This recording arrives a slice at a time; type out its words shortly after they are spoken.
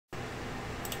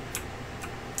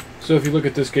So if you look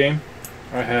at this game,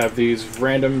 I have these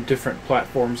random different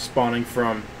platforms spawning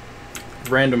from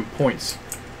random points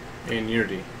in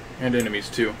Unity, and enemies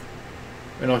too.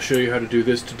 And I'll show you how to do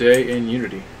this today in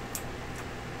Unity.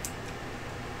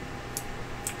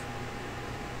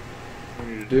 What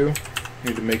you need to do, you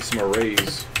need to make some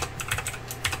arrays.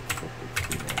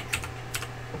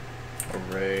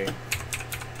 Array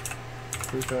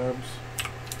prefabs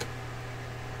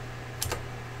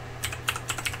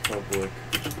public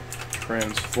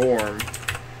transform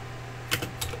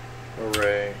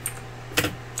array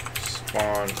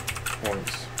spawn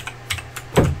points.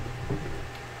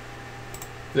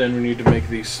 Then we need to make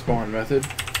the spawn method.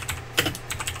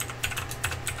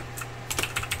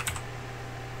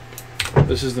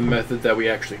 This is the method that we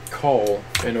actually call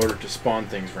in order to spawn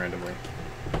things randomly.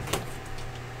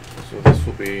 So this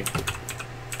will be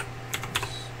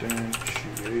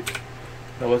instantiate.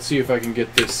 Now let's see if I can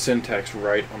get this syntax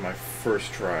right on my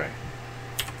first try.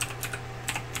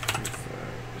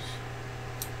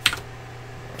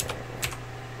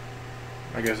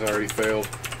 I guess I already failed.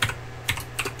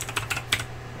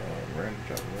 Range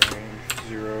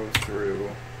 0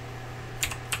 through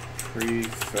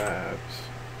prefabs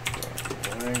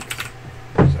length.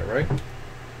 Is that right?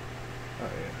 Oh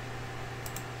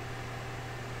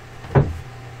yeah.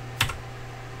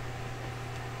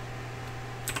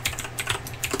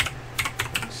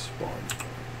 And spawn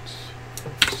points.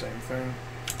 Same thing.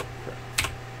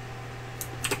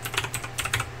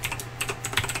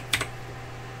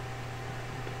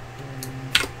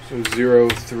 So 0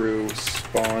 through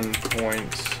spawn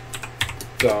points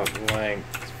dot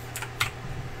length.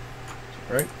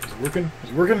 Right? Is it working? Is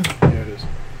it working? Yeah, it is.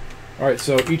 Alright,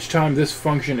 so each time this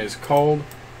function is called,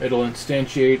 it'll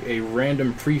instantiate a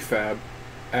random prefab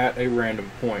at a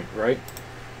random point, right?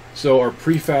 So our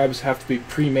prefabs have to be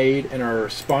pre-made and our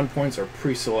spawn points are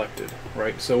pre-selected,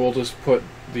 right? So we'll just put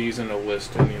these in a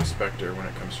list in the inspector when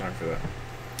it comes time for that.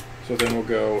 So then we'll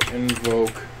go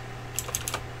invoke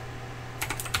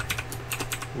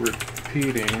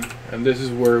repeating, and this is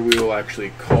where we will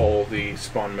actually call the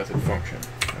spawn method function.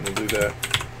 And we'll do that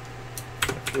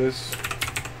like this.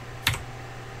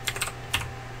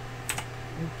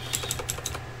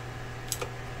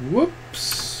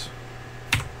 Whoops.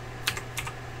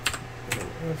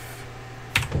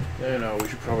 Yeah, no, we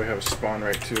should probably have a spawn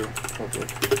right too. Public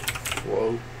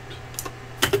float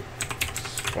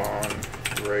spawn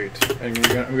rate, and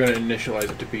I'm gonna initialize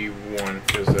it to be 1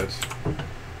 because that's.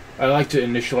 I like to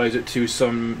initialize it to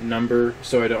some number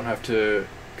so I don't have to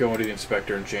go into the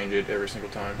inspector and change it every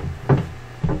single time.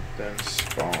 Then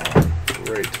spawn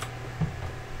rate.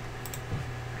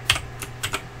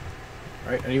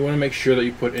 Right, and you want to make sure that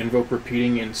you put invoke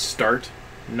repeating in start,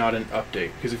 not in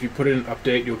update, because if you put it in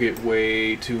update, you'll get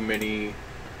way too many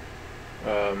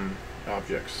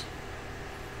objects.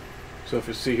 So if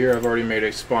you see here, I've already made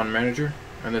a spawn manager,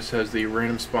 and this has the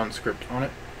random spawn script on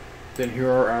it. Then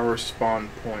here are our spawn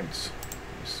points.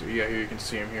 So yeah, here you can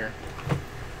see them here.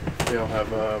 They all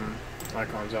have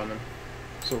icons on them.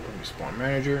 So we're going to spawn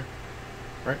manager.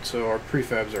 Right, so our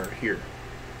prefabs are here.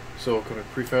 So we'll come to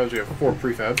prefabs. We have 4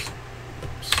 prefabs.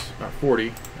 Not 40.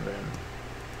 And then,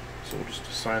 so we'll just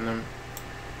assign them.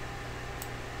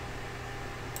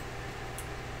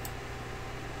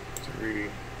 3.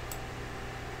 Alright,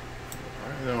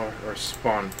 and then our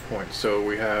spawn points. So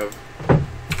we have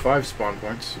 5 spawn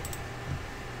points.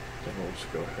 Then we'll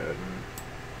just go ahead and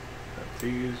have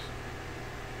these.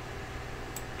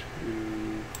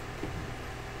 2.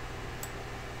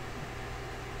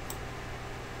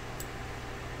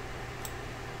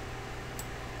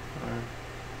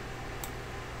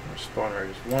 Our spawn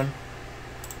rate is 1.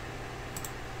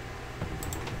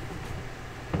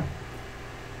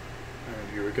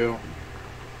 And here we go.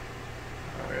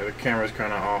 Oh yeah, the camera's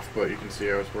kind of off, but you can see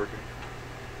how it's working.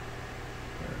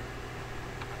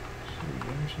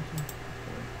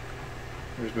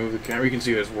 Just move the camera. You can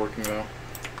see that it's working though.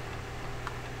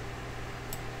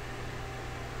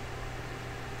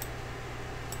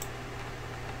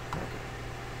 Okay.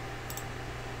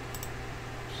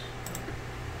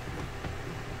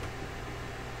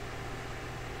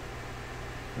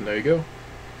 And there you go.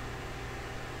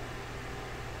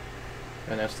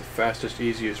 And that's the fastest,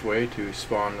 easiest way to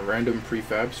spawn random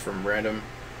prefabs from random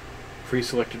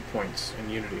pre-selected points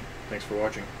in Unity. Thanks for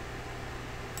watching.